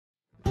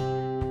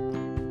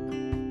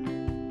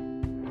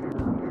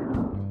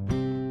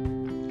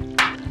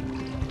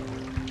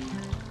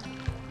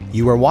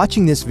You are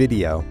watching this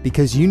video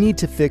because you need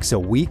to fix a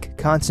weak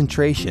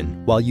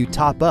concentration while you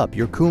top up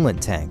your coolant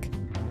tank.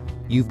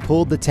 You've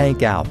pulled the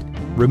tank out,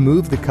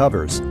 removed the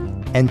covers,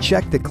 and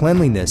checked the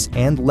cleanliness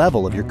and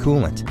level of your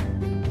coolant.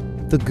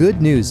 The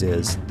good news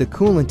is the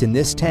coolant in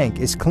this tank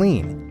is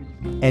clean,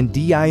 and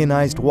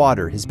deionized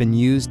water has been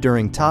used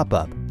during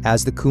top-up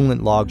as the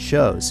coolant log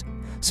shows,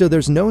 so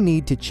there's no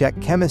need to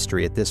check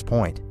chemistry at this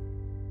point.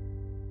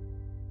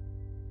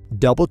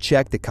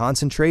 Double-check the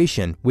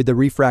concentration with the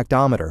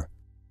refractometer.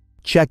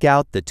 Check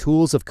out the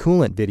Tools of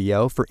Coolant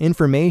video for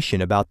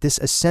information about this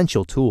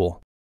essential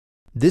tool.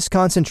 This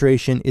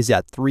concentration is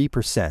at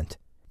 3%,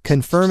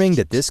 confirming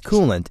that this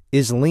coolant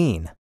is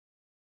lean.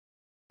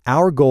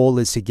 Our goal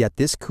is to get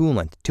this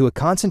coolant to a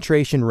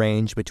concentration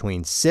range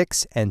between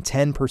 6 and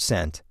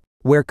 10%,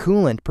 where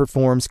coolant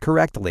performs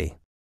correctly.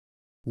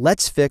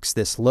 Let's fix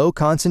this low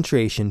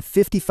concentration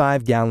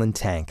 55-gallon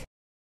tank.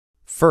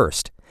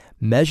 First,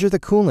 measure the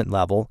coolant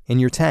level in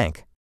your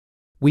tank.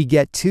 We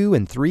get 2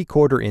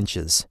 3/4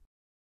 inches.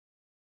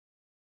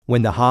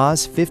 When the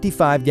Haas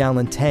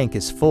 55-gallon tank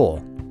is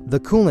full, the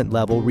coolant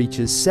level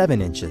reaches 7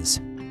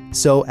 inches.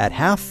 So at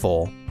half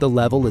full, the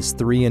level is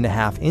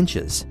 3.5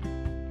 inches.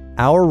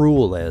 Our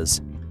rule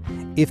is,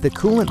 if the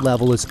coolant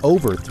level is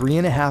over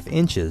 3.5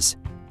 inches,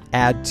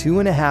 add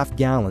 2.5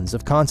 gallons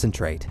of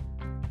concentrate.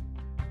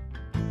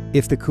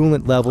 If the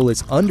coolant level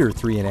is under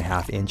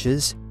 3.5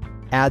 inches,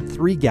 add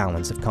 3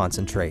 gallons of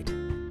concentrate.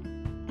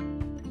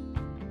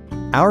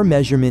 Our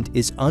measurement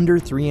is under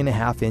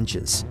 3.5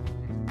 inches.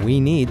 We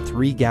need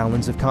 3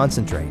 gallons of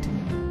concentrate.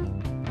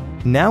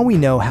 Now we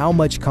know how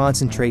much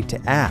concentrate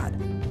to add,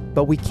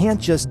 but we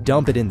can't just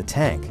dump it in the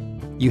tank.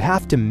 You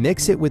have to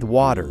mix it with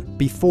water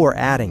before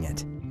adding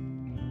it.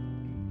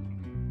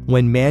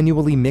 When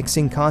manually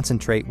mixing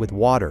concentrate with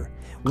water,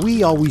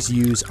 we always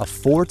use a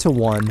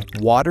 4:1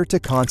 water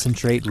to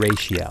concentrate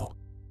ratio.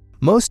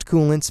 Most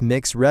coolants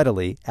mix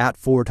readily at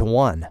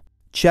 4:1.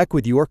 Check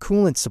with your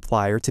coolant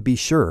supplier to be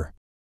sure.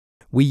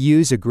 We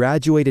use a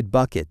graduated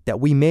bucket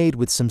that we made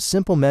with some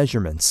simple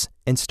measurements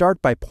and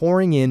start by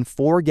pouring in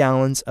 4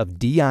 gallons of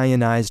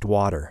deionized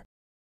water.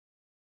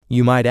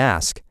 You might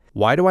ask,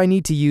 why do I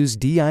need to use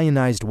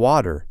deionized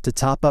water to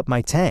top up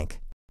my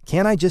tank?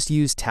 Can't I just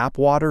use tap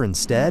water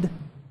instead?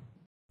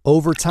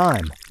 Over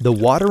time, the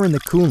water in the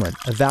coolant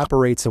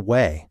evaporates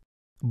away.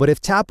 But if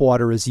tap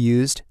water is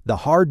used, the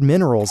hard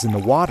minerals in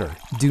the water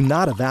do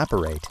not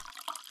evaporate.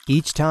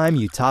 Each time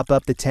you top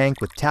up the tank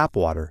with tap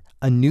water,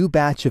 a new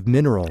batch of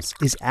minerals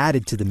is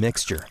added to the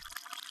mixture.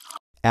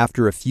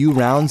 After a few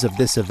rounds of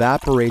this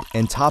evaporate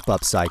and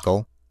top-up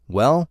cycle,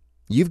 well,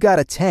 you've got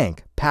a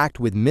tank packed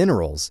with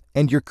minerals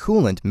and your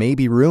coolant may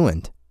be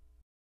ruined.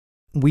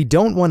 We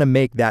don't want to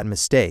make that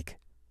mistake,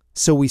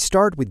 so we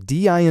start with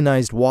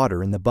deionized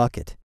water in the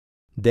bucket.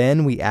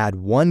 Then we add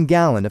 1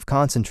 gallon of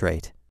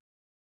concentrate.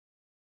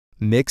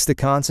 Mix the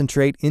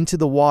concentrate into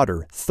the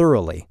water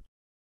thoroughly.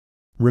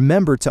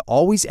 Remember to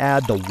always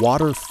add the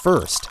water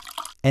first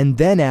and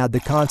then add the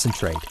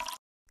concentrate,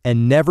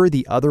 and never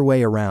the other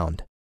way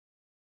around.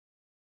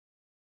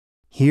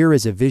 Here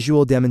is a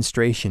visual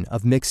demonstration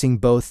of mixing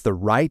both the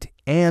right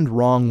and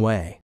wrong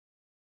way.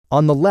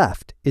 On the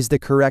left is the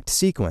correct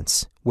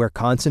sequence, where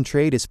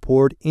concentrate is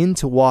poured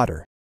into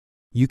water.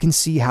 You can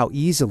see how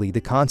easily the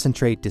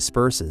concentrate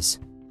disperses.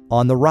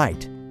 On the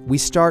right, we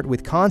start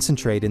with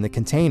concentrate in the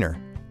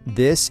container.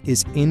 This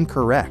is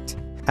incorrect.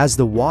 As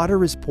the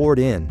water is poured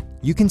in,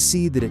 you can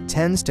see that it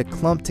tends to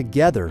clump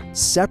together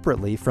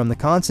separately from the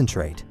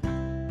concentrate.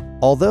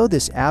 Although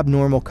this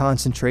abnormal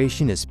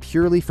concentration is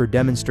purely for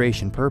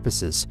demonstration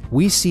purposes,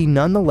 we see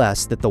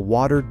nonetheless that the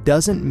water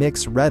doesn't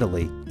mix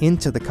readily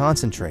into the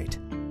concentrate.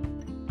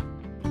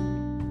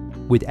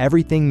 With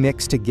everything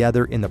mixed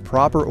together in the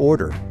proper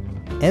order,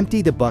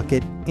 empty the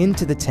bucket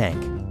into the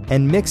tank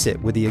and mix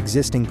it with the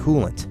existing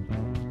coolant.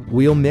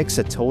 We'll mix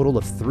a total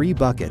of 3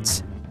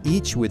 buckets,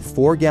 each with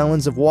 4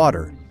 gallons of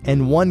water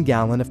and 1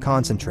 gallon of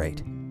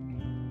concentrate.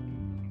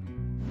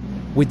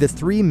 With the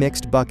 3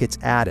 mixed buckets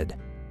added,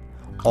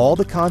 all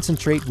the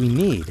concentrate we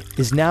need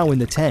is now in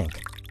the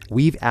tank.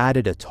 We've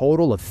added a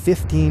total of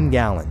 15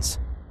 gallons.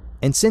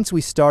 And since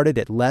we started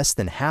at less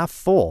than half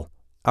full,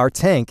 our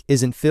tank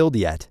isn't filled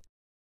yet.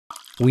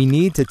 We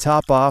need to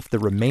top off the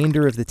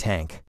remainder of the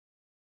tank.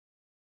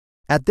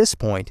 At this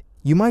point,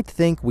 you might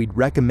think we'd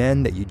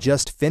recommend that you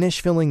just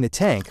finish filling the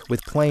tank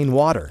with plain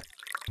water.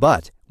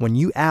 But when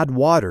you add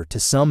water to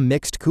some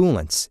mixed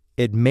coolants,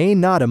 it may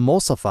not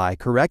emulsify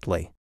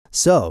correctly.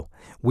 So,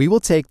 we will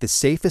take the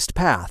safest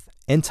path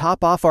and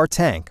top off our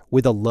tank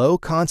with a low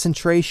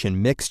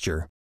concentration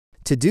mixture.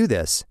 To do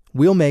this,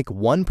 we'll make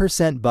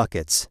 1%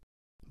 buckets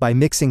by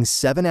mixing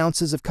 7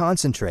 ounces of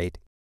concentrate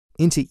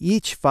into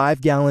each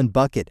 5-gallon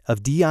bucket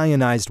of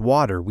deionized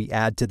water we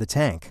add to the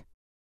tank.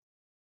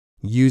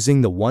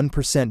 Using the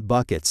 1%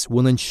 buckets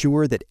will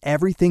ensure that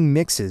everything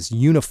mixes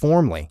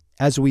uniformly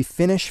as we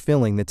finish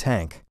filling the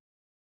tank.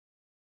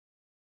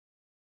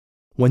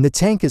 When the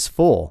tank is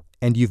full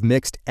and you've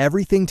mixed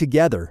everything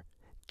together,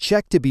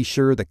 check to be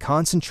sure the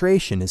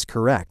concentration is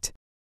correct.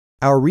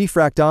 Our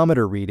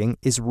refractometer reading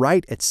is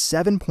right at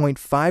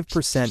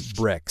 7.5%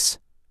 bricks,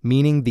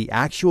 meaning the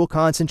actual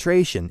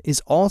concentration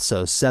is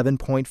also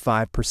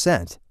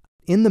 7.5%,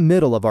 in the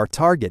middle of our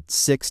target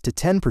 6 to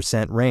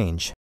 10%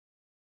 range.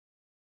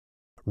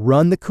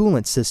 Run the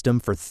coolant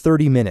system for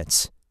 30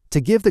 minutes to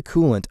give the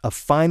coolant a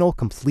final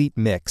complete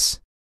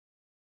mix.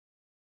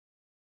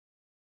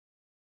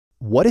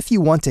 What if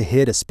you want to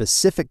hit a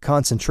specific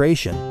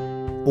concentration,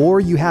 or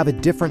you have a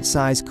different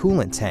size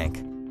coolant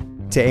tank?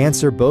 To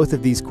answer both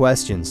of these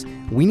questions,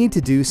 we need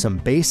to do some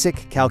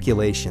basic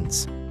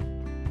calculations.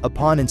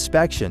 Upon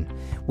inspection,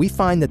 we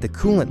find that the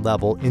coolant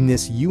level in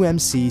this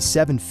UMC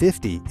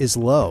 750 is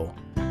low.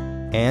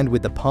 And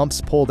with the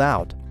pumps pulled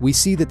out, we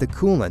see that the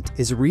coolant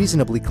is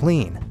reasonably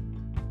clean.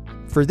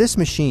 For this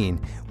machine,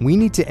 we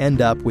need to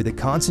end up with a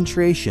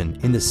concentration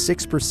in the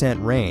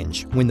 6%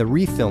 range when the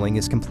refilling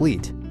is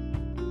complete.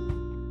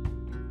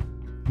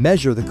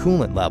 Measure the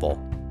coolant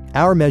level.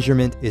 Our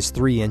measurement is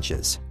 3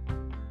 inches.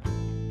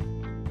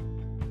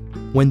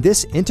 When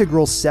this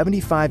integral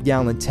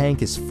 75-gallon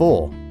tank is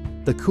full,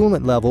 the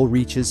coolant level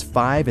reaches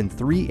 5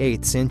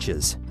 3/8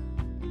 inches.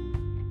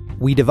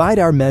 We divide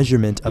our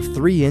measurement of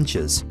 3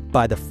 inches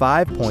by the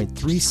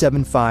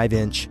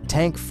 5.375-inch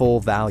tank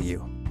full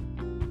value.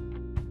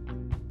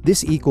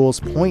 This equals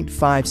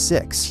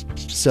 0.56,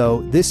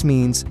 so this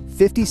means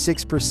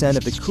 56%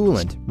 of the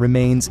coolant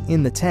remains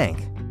in the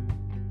tank.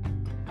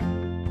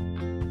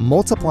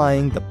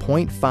 Multiplying the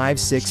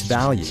 0.56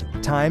 value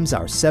times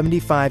our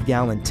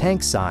 75-gallon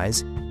tank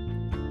size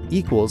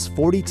equals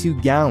 42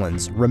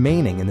 gallons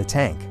remaining in the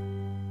tank.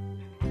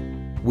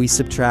 We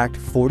subtract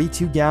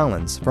 42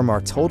 gallons from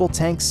our total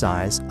tank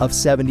size of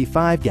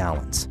 75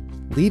 gallons,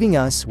 leaving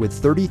us with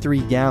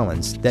 33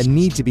 gallons that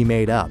need to be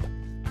made up.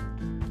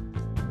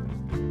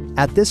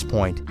 At this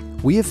point,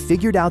 we have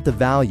figured out the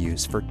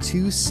values for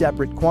 2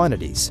 separate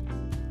quantities.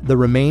 The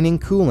remaining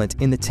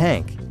coolant in the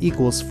tank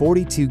equals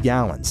 42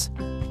 gallons,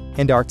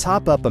 and our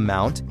top-up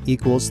amount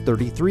equals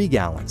 33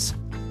 gallons.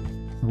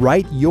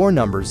 Write your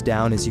numbers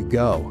down as you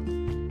go.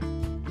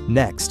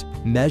 Next,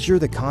 measure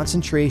the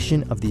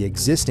concentration of the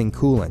existing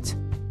coolant.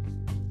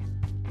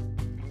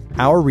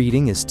 Our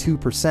reading is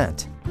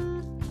 2%.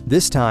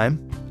 This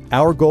time,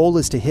 our goal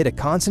is to hit a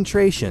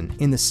concentration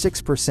in the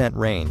 6%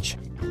 range.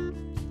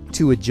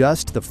 To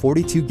adjust the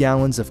 42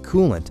 gallons of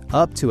coolant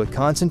up to a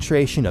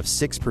concentration of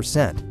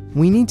 6%,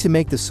 we need to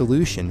make the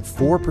solution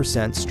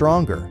 4%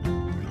 stronger.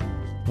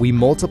 We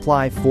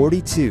multiply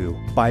 42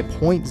 by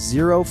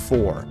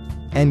 0.04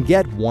 and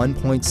get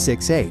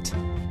 1.68.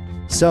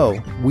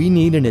 So, we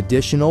need an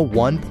additional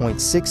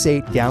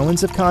 1.68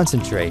 gallons of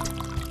concentrate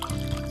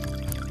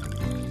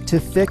to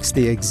fix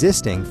the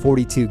existing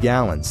 42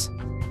 gallons.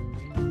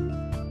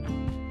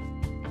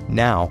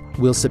 Now,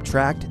 we'll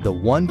subtract the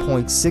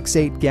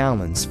 1.68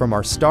 gallons from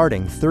our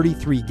starting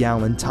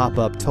 33-gallon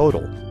top-up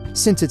total,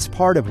 since it's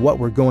part of what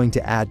we're going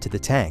to add to the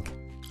tank.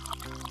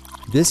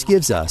 This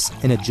gives us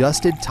an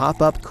adjusted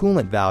top-up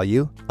coolant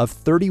value of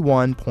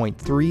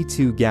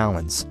 31.32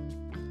 gallons.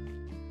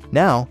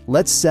 Now,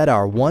 let's set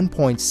our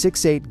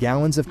 1.68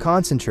 gallons of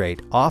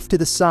concentrate off to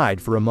the side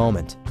for a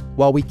moment,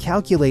 while we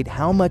calculate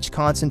how much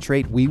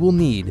concentrate we will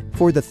need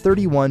for the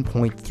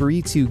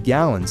 31.32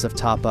 gallons of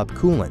top-up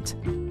coolant.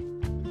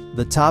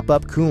 The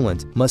top-up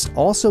coolant must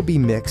also be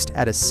mixed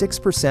at a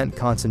 6%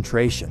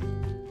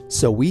 concentration.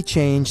 So we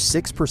change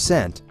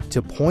 6%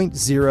 to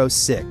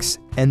 0.06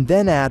 and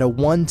then add a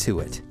 1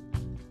 to it.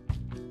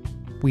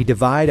 We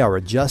divide our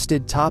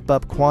adjusted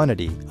top-up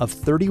quantity of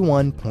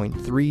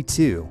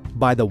 31.32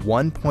 by the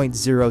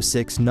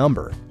 1.06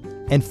 number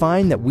and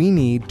find that we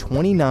need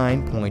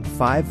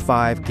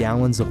 29.55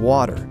 gallons of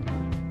water.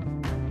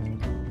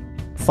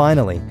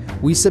 Finally,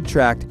 we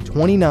subtract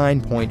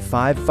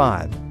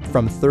 29.55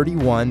 from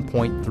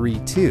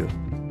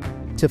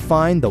 31.32 to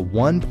find the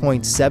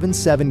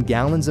 1.77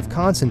 gallons of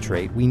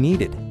concentrate we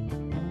needed.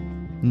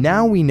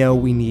 Now we know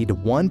we need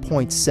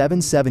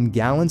 1.77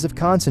 gallons of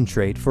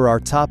concentrate for our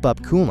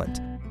top-up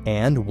coolant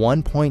and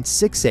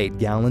 1.68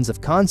 gallons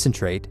of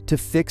concentrate to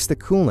fix the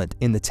coolant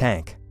in the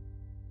tank.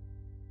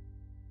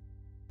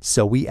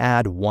 So we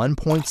add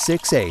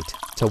 1.68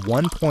 to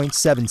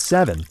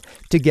 1.77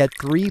 to get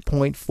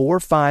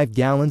 3.45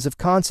 gallons of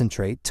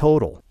concentrate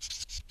total.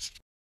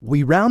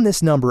 We round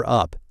this number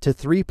up to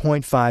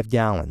 3.5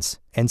 gallons,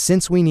 and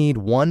since we need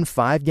one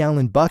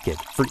 5-gallon bucket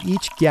for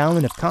each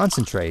gallon of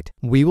concentrate,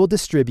 we will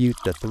distribute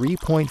the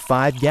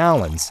 3.5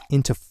 gallons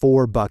into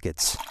 4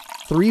 buckets.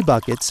 3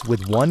 buckets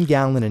with 1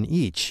 gallon in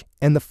each,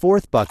 and the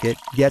 4th bucket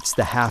gets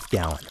the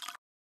half-gallon.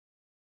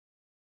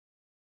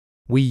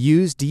 We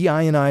use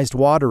deionized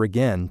water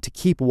again to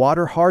keep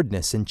water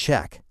hardness in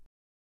check.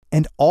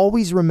 And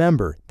always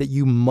remember that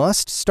you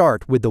must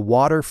start with the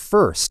water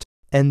first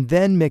and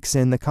then mix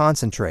in the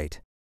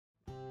concentrate.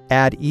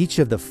 Add each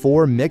of the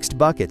 4 mixed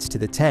buckets to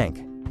the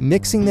tank,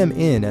 mixing them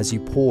in as you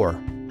pour.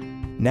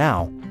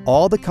 Now,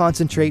 all the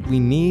concentrate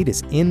we need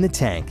is in the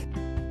tank,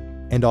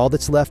 and all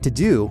that's left to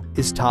do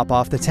is top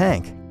off the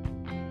tank.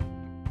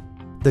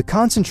 The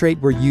concentrate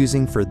we're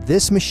using for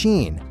this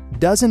machine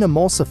doesn't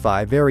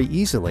emulsify very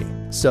easily,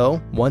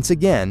 so once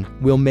again,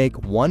 we'll make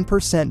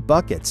 1%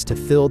 buckets to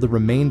fill the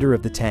remainder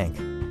of the tank.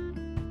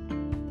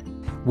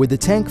 With the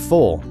tank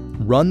full,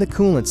 run the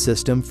coolant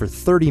system for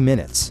 30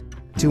 minutes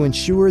to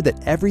ensure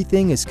that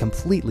everything is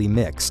completely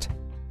mixed.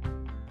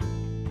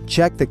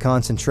 Check the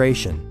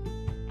concentration.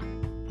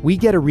 We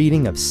get a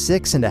reading of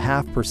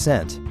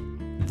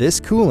 6.5%. This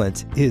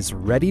coolant is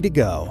ready to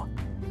go.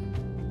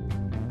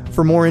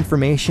 For more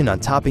information on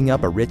topping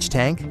up a rich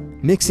tank,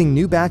 mixing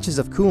new batches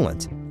of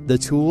coolant, the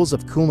tools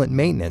of coolant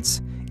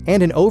maintenance,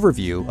 and an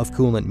overview of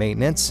coolant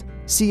maintenance,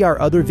 see our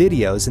other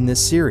videos in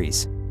this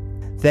series.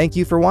 Thank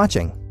you for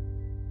watching.